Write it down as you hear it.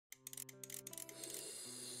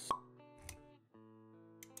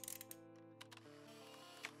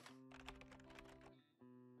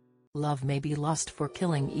love may be lust for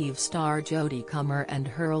Killing Eve star Jodie Comer and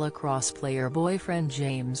her lacrosse player boyfriend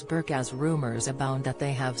James Burke, as rumors abound that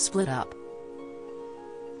they have split up.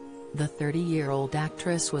 The 30-year-old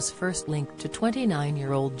actress was first linked to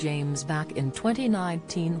 29-year-old James back in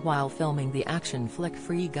 2019 while filming the action flick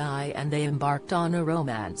Free Guy, and they embarked on a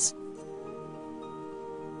romance.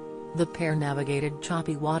 The pair navigated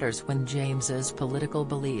choppy waters when James's political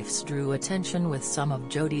beliefs drew attention, with some of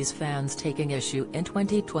Jodie's fans taking issue in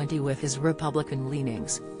 2020 with his Republican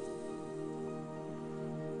leanings.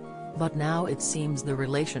 But now it seems the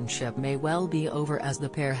relationship may well be over, as the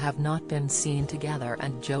pair have not been seen together,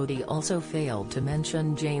 and Jodie also failed to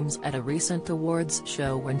mention James at a recent awards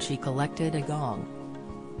show when she collected a gong.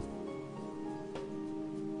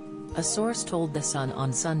 A source told The Sun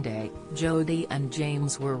on Sunday, Jodie and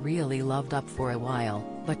James were really loved up for a while,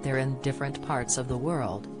 but they're in different parts of the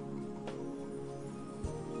world.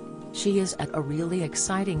 She is at a really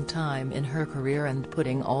exciting time in her career and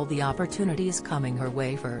putting all the opportunities coming her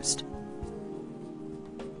way first.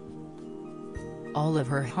 All of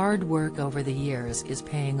her hard work over the years is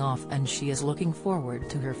paying off, and she is looking forward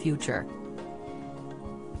to her future.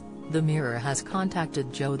 The Mirror has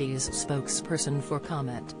contacted Jodie's spokesperson for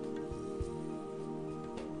comment.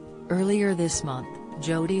 Earlier this month,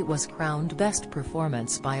 Jodie was crowned Best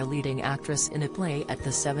Performance by a Leading Actress in a Play at the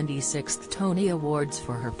 76th Tony Awards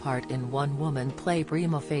for her part in one-woman play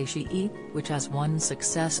Prima Facie, which has won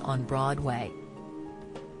success on Broadway.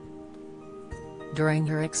 During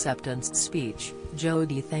her acceptance speech,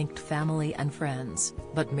 Jodie thanked family and friends,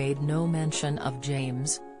 but made no mention of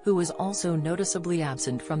James, who was also noticeably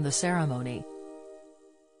absent from the ceremony.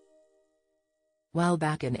 While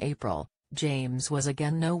back in April, James was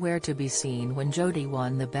again nowhere to be seen when Jodie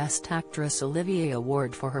won the Best Actress Olivier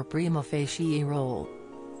Award for her Prima Facie role.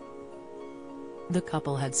 The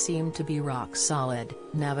couple had seemed to be rock solid,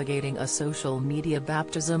 navigating a social media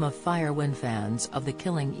baptism of fire when fans of the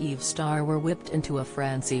Killing Eve star were whipped into a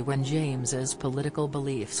frenzy when James's political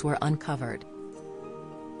beliefs were uncovered.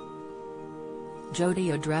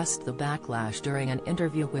 Jodie addressed the backlash during an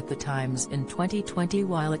interview with The Times in 2020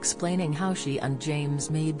 while explaining how she and James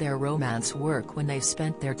made their romance work when they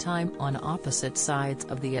spent their time on opposite sides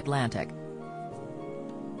of the Atlantic.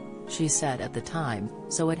 She said at the time,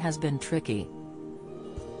 "So it has been tricky.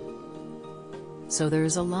 So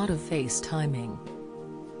there's a lot of FaceTiming.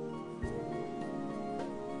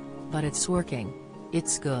 But it's working.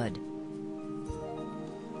 It's good.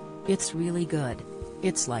 It's really good.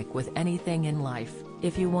 It's like with anything in life,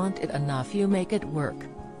 if you want it enough you make it work.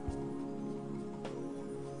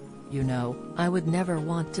 You know, I would never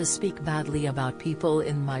want to speak badly about people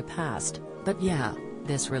in my past, but yeah,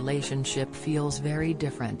 this relationship feels very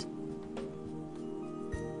different.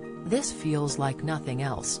 This feels like nothing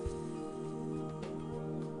else.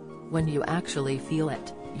 When you actually feel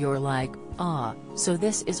it, you're like, ah, so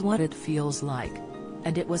this is what it feels like.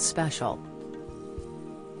 And it was special.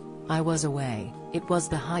 I was away, it was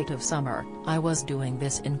the height of summer, I was doing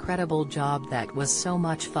this incredible job that was so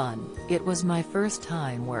much fun, it was my first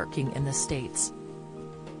time working in the States.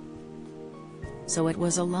 So it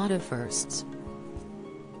was a lot of firsts."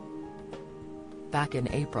 Back in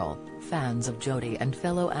April, fans of Jodie and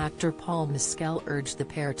fellow actor Paul Mescal urged the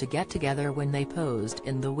pair to get together when they posed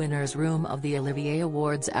in the winner's room of the Olivier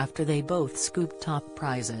Awards after they both scooped top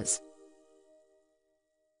prizes.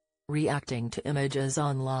 Reacting to images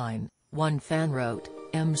online, one fan wrote,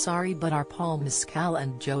 "I'm sorry, but are Paul Mescal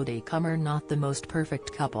and Jodie Comer not the most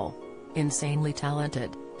perfect couple? Insanely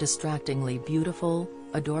talented, distractingly beautiful,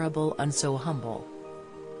 adorable and so humble.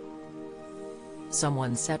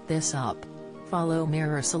 Someone set this up. Follow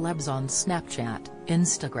Mirror Celebs on Snapchat,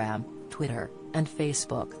 Instagram, Twitter, and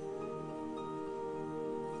Facebook."